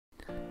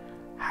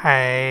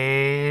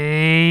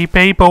Hey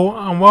people,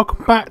 and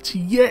welcome back to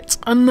yet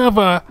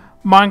another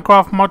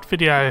Minecraft mod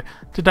video.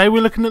 Today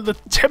we're looking at the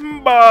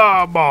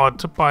Timber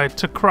mod by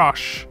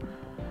ToCrush.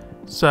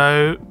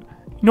 So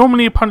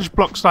normally you punch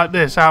blocks like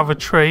this out of a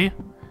tree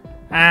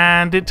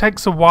and it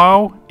takes a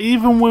while.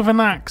 Even with an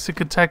axe it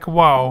could take a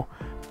while,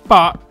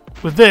 but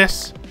with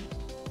this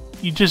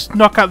you just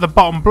knock out the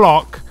bottom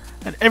block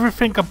and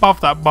everything above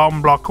that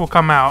bottom block will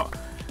come out.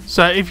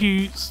 So if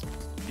you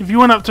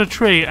went up to a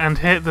tree and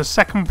hit the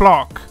second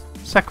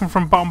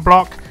from bottom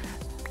block,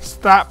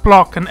 that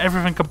block and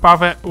everything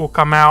above it will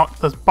come out.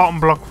 The bottom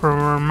block will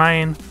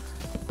remain,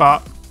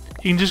 but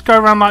you can just go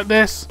around like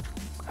this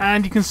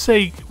and you can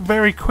see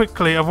very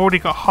quickly I've already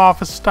got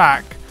half a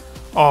stack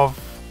of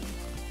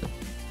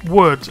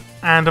wood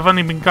and I've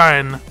only been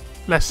going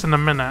less than a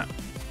minute.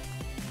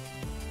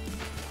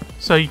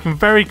 So you can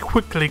very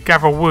quickly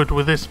gather wood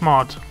with this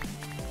mod.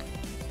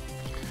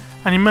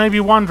 And you may be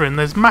wondering,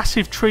 there's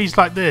massive trees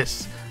like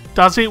this.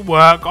 Does it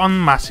work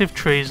on massive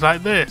trees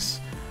like this?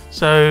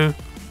 So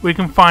we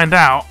can find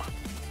out.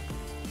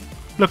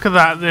 Look at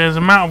that, there's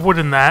an amount of wood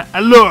in there.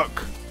 And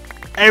look!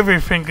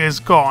 Everything is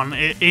gone.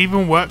 It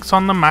even works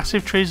on the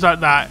massive trees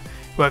like that.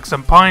 It works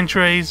on pine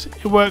trees.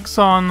 It works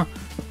on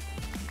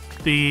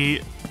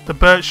the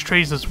birch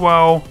trees as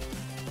well.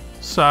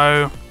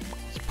 So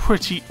it's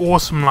pretty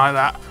awesome like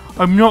that.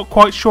 I'm not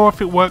quite sure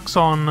if it works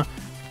on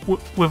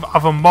with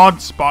other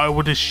mods, but I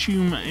would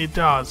assume it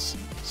does.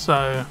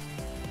 So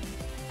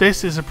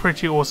this is a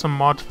pretty awesome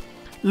mod.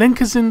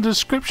 Link is in the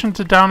description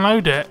to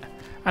download it.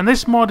 And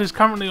this mod is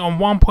currently on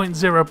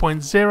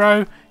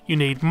 1.0.0. You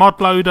need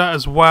mod loader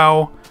as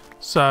well,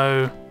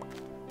 so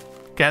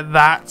get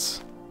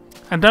that.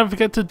 And don't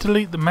forget to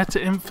delete the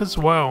meta inf as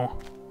well.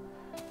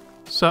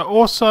 So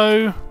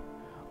also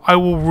I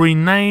will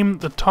rename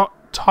the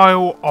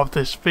title of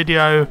this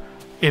video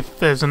if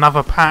there's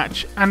another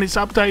patch and it's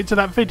updated to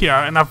that video,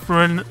 and I've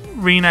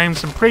renamed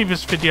some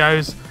previous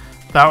videos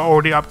that are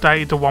already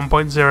updated to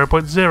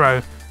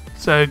 1.0.0.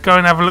 So go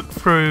and have a look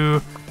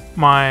through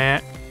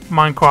my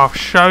Minecraft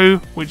show,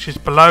 which is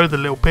below the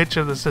little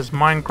picture that says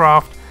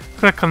Minecraft.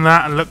 Click on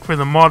that and look through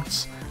the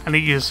mods, and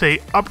you'll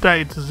see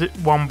updated to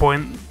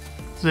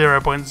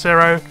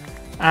 1.0.0,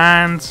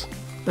 and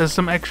there's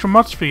some extra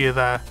mods for you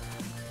there.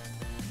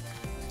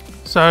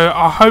 So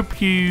I hope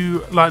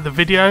you like the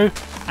video,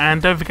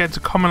 and don't forget to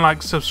comment,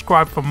 like,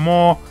 subscribe for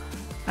more,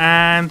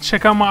 and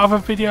check out my other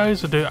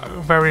videos. I do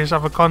various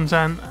other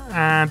content,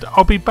 and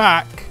I'll be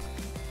back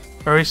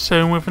very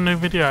soon with a new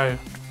video.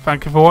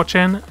 Thank you for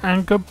watching,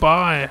 and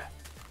goodbye.